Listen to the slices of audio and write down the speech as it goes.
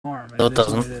farm. No, It it is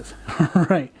what doesn't. it is.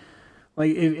 Right.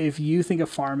 Like, if you think a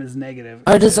farm is negative,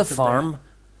 How does a it's a bear. farm?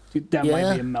 Dude, that might be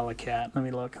Yeah. a mela cat. Let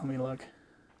me look. Let me look.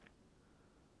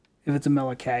 If it's a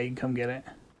mela cat, you can come get it.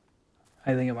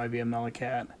 I think it might be a mela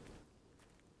cat.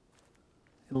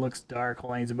 It looks dark.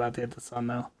 Hold on, he's about to hit the sun,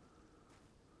 though.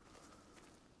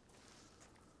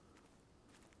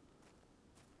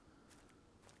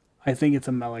 I think it's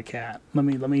a mela cat. Let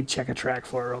me check a track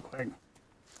for it real quick.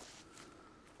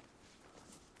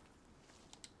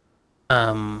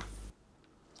 Um.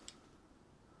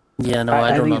 Yeah, no, I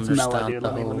I don't think it's mela, understand dude. the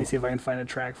Let me whole. see if I can find a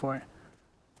track for it.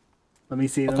 Let me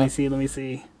see. Let me Okay. see. Let me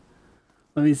see.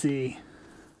 Let me see.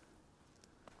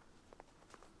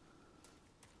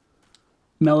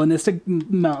 Melanistic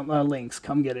Lynx.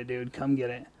 Come get it, dude. Come get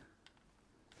it.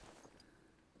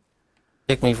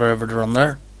 Take me forever to run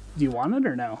there. Do you want it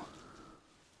or no?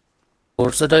 Of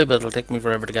course I do, but it'll take me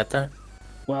forever to get there.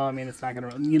 Well, I mean, it's not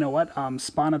gonna. You know what?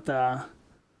 Spawn at the.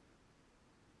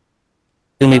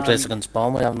 The only place I can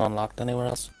spawn, we haven't unlocked anywhere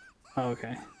else. Oh,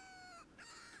 okay.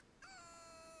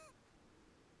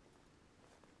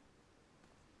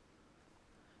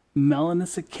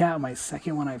 Melanistic cat. My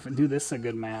second one. Dude, this is a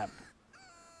good map.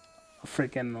 A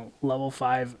freaking level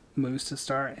 5 moose to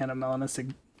start and a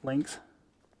melanistic lynx.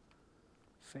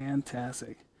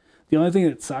 Fantastic. The only thing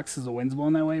that sucks is the wind's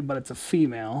blowing that way, but it's a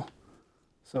female,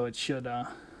 so it should come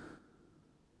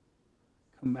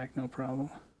back no problem.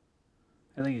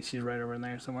 I think she's right over in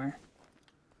there somewhere.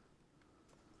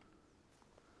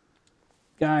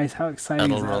 Guys, how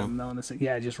exciting is That'll that? run. Melanistic.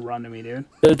 Yeah, just run to me, dude.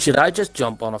 Dude, should I just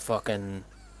jump on a fucking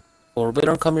orbiter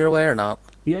and come your way or not?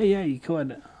 Yeah, yeah, you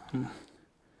could.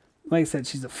 Like I said,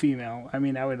 she's a female. I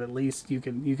mean, I would at least you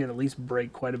could at least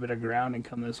break quite a bit of ground and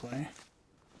come this way.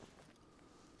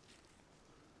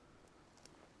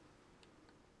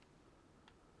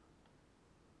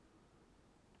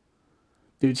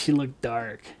 Dude, she looked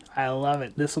dark. I love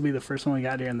it. This will be the first one we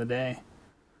got here in the day.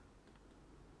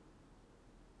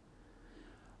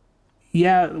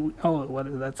 Yeah. Oh,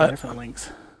 what? That's a different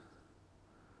lynx.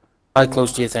 How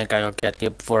close do you think I'll get you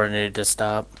before I need to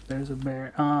stop? There's a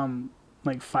bear.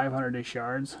 Like 500-ish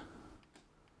yards.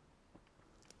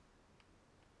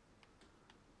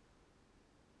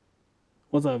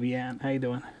 What's up, Yan? How you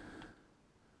doing?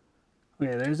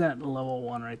 Okay, there's that level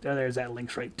 1 right there. There's that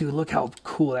lynx right. Dude, look how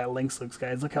cool that lynx looks,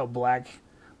 guys. Look how black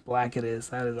it is.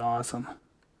 That is awesome.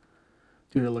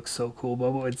 Dude, it looks so cool,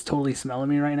 Bobo. It's totally smelling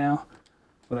me right now,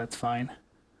 but that's fine.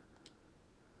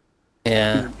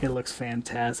 Yeah. Dude, it looks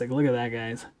fantastic. Look at that,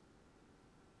 guys.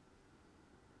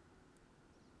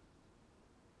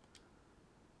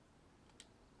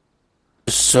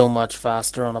 Just so much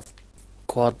faster on a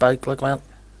quad bike like that.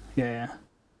 Yeah, yeah.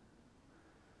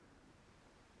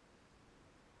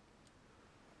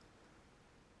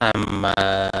 I'm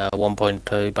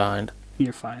 1.2 behind.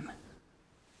 You're fine.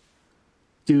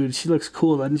 Dude, she looks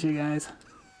cool, doesn't she, guys?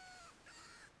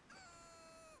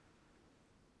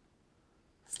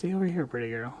 Stay over here, pretty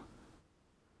girl.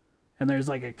 And there's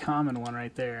like a common one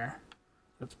right there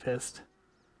that's pissed.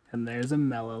 And there's a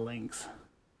Mela Lynx.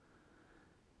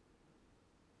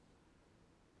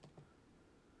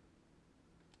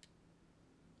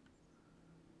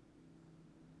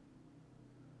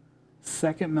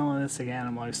 Second melanistic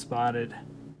animal I've spotted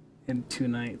in 2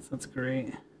 nights. That's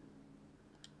great.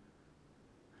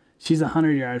 She's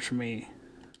 100 yards from me.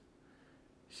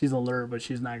 She's alert, but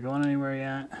she's not going anywhere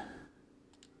yet.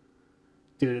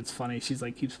 Dude, it's funny. She's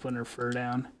like keeps putting her fur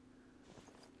down.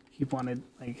 Keep wanting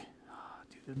like,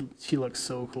 oh, dude, she looks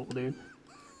so cool, dude.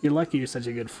 You're lucky you're such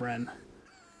a good friend.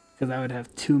 Because I would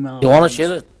have 2 melanistic. You want to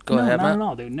shoot it? Go no, ahead, not man. at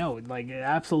all, dude. No, like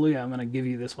absolutely, I'm gonna give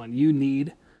you this one. You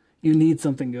need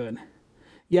something good.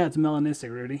 Yeah, it's melanistic,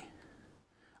 Rudy.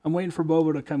 I'm waiting for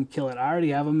Bobo to come kill it. I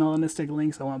already have a melanistic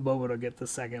lynx. I want Bobo to get the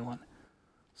second one.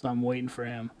 So I'm waiting for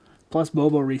him. Plus,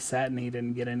 Bobo reset and he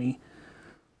didn't get any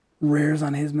rares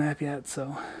on his map yet,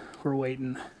 so we're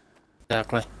waiting.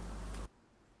 Exactly.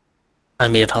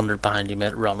 I'm 800 behind you,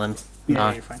 mate, running.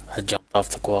 Yeah, you're fine. I jumped off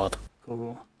the quad. Cool,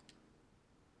 cool.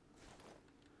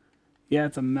 Yeah,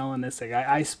 it's a melanistic.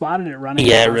 I spotted it running.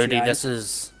 Yeah, across Rudy, the ice.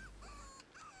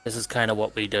 this is kind of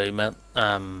what we do, mate.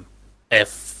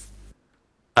 If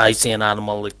I see an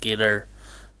animal that Gator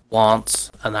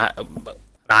wants, and I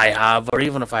have, or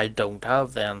even if I don't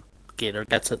have, then Gator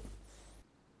gets it.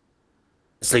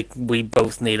 It's like we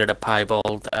both needed a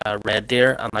piebald red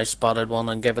deer, and I spotted one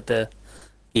and gave it to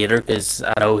Gator because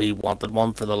I know he wanted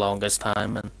one for the longest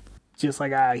time. And Just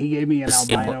like he gave me an the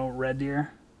same albino red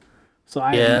deer. So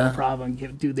I have Yeah. no problem.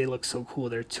 Dude, they look so cool.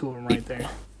 There are 2 of them right there.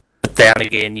 But then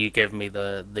again, you give me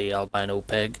the albino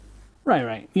pig.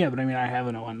 Right. Yeah, but I mean, I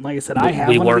haven't one. Like I said, I have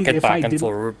We one of work these. it If I back and didn't,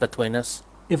 forward between us.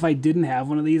 if I didn't have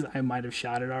one of these, I might have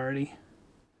shot it already.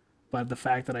 But the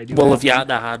fact that I do Well, have if you one,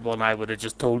 hadn't had one, I would have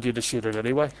just told you to shoot it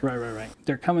anyway. right.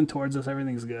 They're coming towards us.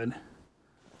 Everything's good.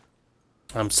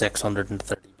 I'm 630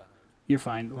 behind. You're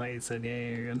fine. Like I said, yeah,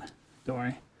 you're good. Don't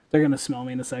worry. They're gonna smell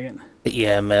me in a second.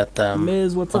 Yeah, mate.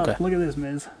 Miz, what's okay. up? Look at this,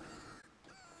 Miz.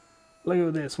 Look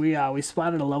at this. We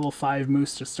spotted a level 5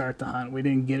 moose to start the hunt. We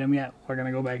didn't get him yet. We're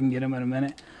gonna go back and get him in a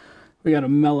minute. We got a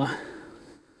mela.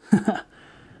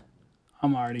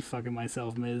 I'm already fucking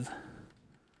myself, Miz.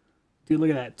 Dude, look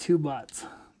at that. 2 butts.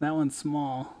 That one's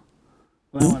small.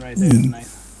 Well, that one right there is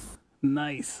nice.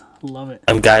 Nice. Love it.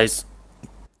 And guys,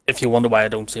 if you wonder why I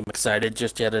don't seem excited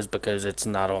just yet, is because it's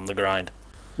not on the ground.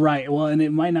 Right. Well, and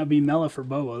it might not be mela for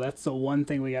Bobo. That's the one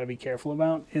thing we got to be careful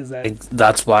about. Is that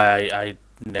That's why I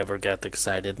never get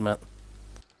excited, man.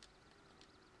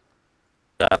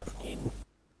 That.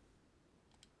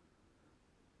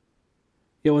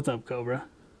 Yo, what's up, Cobra?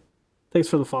 Thanks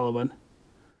for the follow, bud.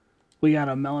 We got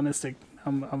a melanistic.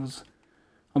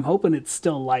 I'm hoping it's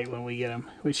still light when we get him.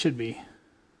 We should be.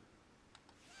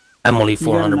 I'm only You got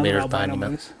 400 another meters albino behind you,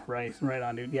 man. moose? Right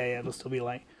on, dude. Yeah, it'll still be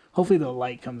light. Hopefully the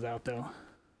light comes out though.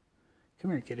 Come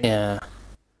here, kitty. Yeah.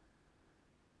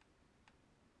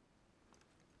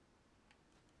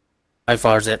 How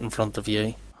far is it in front of you?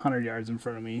 100 yards in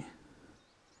front of me.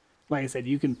 Like I said,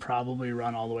 you can probably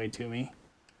run all the way to me,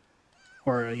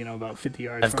 or about 50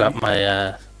 yards. I've got me.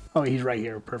 my Oh, he's right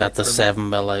here. Perfect. got the perfect. 7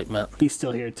 mil out, man. He's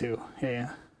still here too.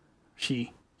 Yeah.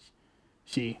 She.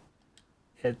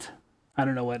 It. I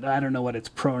don't know what its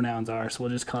pronouns are, so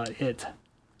we'll just call it it.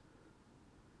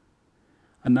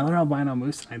 Another albino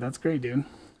moose tonight. That's great, dude.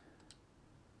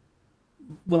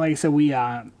 Well, like I said,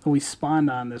 we spawned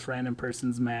on this random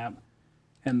person's map,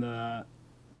 and the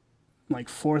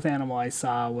fourth animal I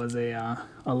saw was a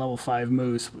level 5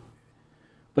 moose,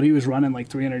 but he was running like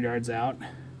 300 yards out,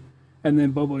 and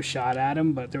then Bobo shot at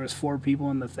him, but there was 4 people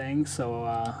in the thing, so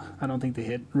I don't think the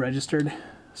hit registered.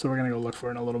 So we're gonna go look for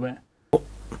it in a little bit.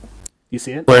 You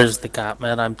see it? Where's the cat,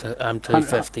 man? I'm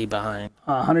 250 behind.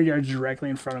 100 yards directly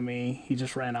in front of me. He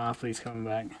just ran off, but he's coming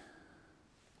back.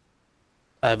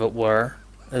 But where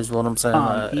is what I'm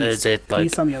saying? East. Is it like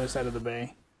East on the other side of the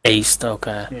bay? east?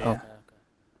 Okay. Yeah. Okay.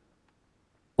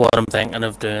 What I'm thinking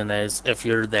of doing is, if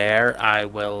you're there, I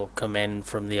will come in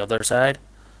from the other side.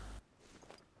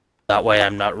 That way,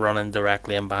 I'm not running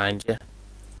directly in behind you.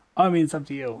 Oh, I mean, it's up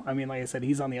to you. I mean, like I said,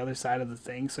 he's on the other side of the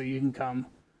thing, so you can come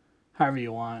however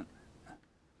you want.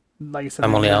 Like I said,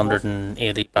 I'm only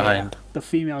 180 behind. Yeah, the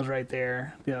female's right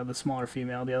there. The smaller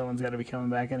female. The other one's got to be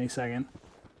coming back any second.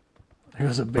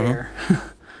 There's a bear.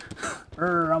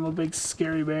 I'm a big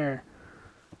scary bear.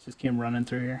 Just came running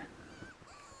through here.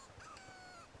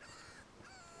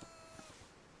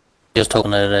 Just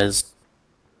hoping it is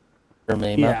for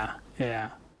me, man.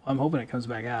 Yeah. I'm hoping it comes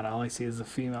back out. All I see is the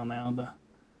female now,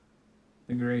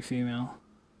 the gray female.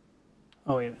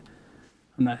 Oh wait,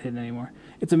 I'm not hitting anymore.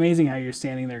 It's amazing how you're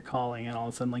standing there calling, and all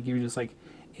of a sudden, you're just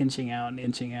inching out and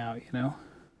inching out.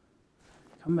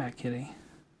 Come back, kitty.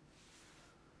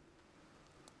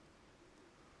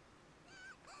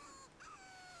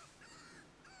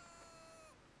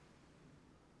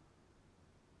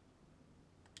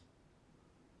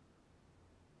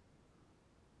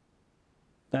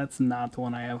 That's not the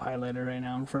one I have highlighted right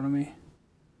now in front of me.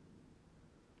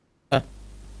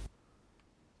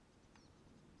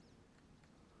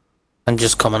 I'm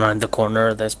just coming around the corner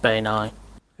of this bay now.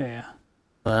 Yeah.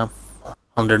 Well,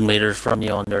 100 meters from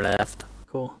you on your left.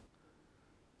 Cool.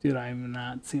 Dude, I'm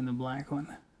not seeing the black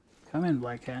one. Come in,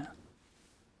 black cat.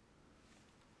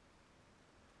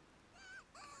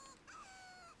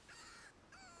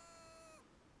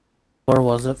 Where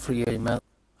was it for you, Matt?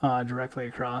 Directly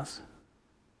across.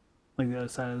 The other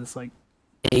side of this,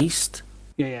 east?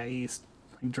 Yeah, east.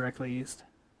 Directly east.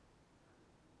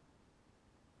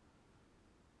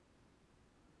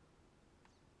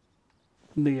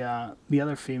 The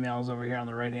other female's over here on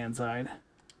the right hand side.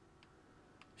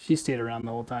 She stayed around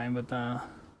the whole time, but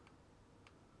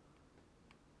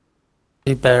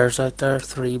 2 bears out there,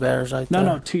 3 bears out there.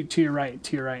 No, to your right,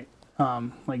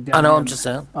 down I know. I'm just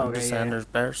saying. Oh, I'm just saying there's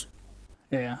bears.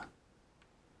 Yeah.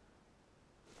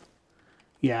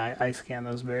 Yeah, I scan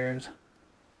those bears.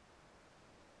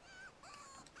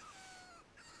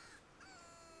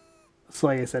 It's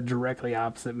like I said, directly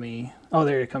opposite me. Oh,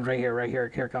 there it comes right here. Here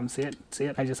it comes. See it?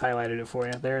 I just highlighted it for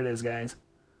you. There it is, guys.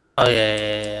 Oh,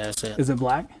 yeah, I see it. Is it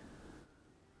black?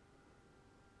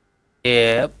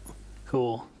 Yep.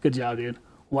 Cool. Good job, dude.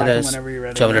 Whack it whenever you're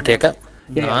ready. Do you want me to take it?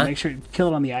 Yeah, make sure kill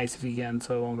it on the ice if you can,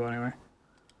 so it won't go anywhere.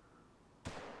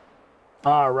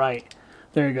 All right.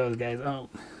 There it goes, guys. Oh,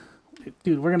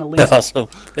 dude, we're going to lynx. Awesome.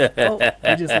 Oh,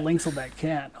 I just lynxed that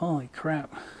cat. Holy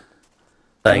crap.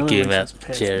 Thank you, man.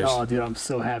 Cheers. Oh, dude, I'm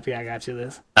so happy I got you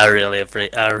this. I really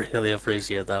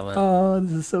appreciate that, man. Oh,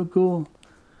 this is so cool.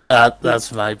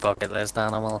 That's my bucket list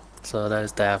animal, so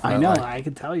that's definitely. I know, I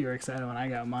could tell you were excited when I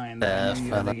got mine. I knew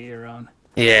you had to get your own.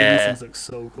 Yeah. These things look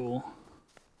so cool.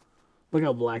 Look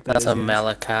how black that is. That's a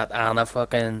mela cat and a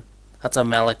fucking. That's a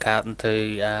mela cat and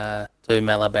two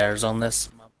mela bears on this.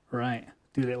 Right.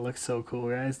 Dude, it looks so cool,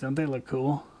 guys. Don't they look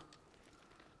cool?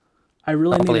 I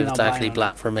really can't need believe an it's albino. actually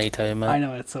black for me too, man. I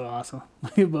know, it's so awesome.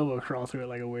 Look at Bobo crawl through it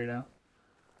like a weirdo.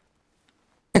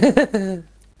 Here,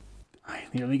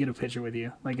 let me get a picture with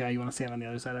you. Like, you want to stand on the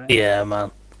other side of it? Yeah, man.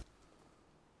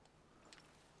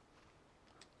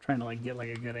 Trying to like get like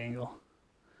a good angle.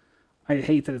 I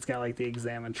hate that it's got like the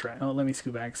examine track. Oh, let me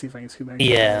scoot back. See if I can scoot back.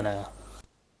 Yeah, no.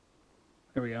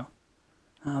 There we go.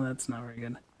 Oh, that's not very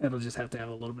good. It'll just have to have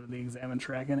a little bit of the examine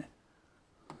track in it.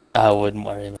 I wouldn't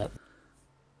worry about it.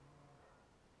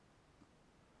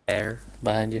 Air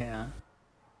behind you. Yeah.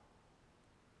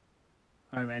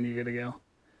 Alright, man, you good to go.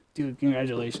 Dude,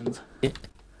 congratulations. Yeah.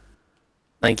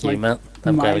 Thank you, man.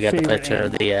 I'm glad we got the picture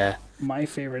of the my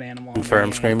favorite animal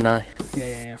confirm scream now.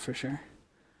 Yeah, for sure.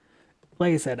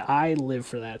 Like I said, I live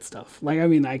for that stuff. Like, I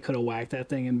mean, I could have whacked that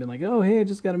thing and been like, oh, hey, I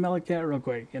just got a mela cat real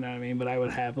quick. You know what I mean? But I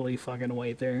would happily fucking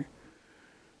wait there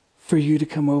for you to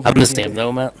come over. I'm the same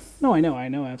though, man. No, I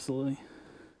know, absolutely.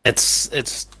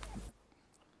 It's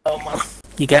oh man.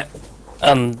 You get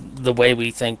the way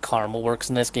we think karma works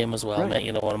in this game as well, mate,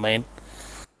 you know what I mean?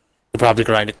 You probably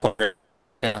grind a corner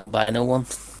and buy no one.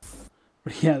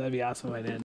 Yeah, that'd be awesome if I did.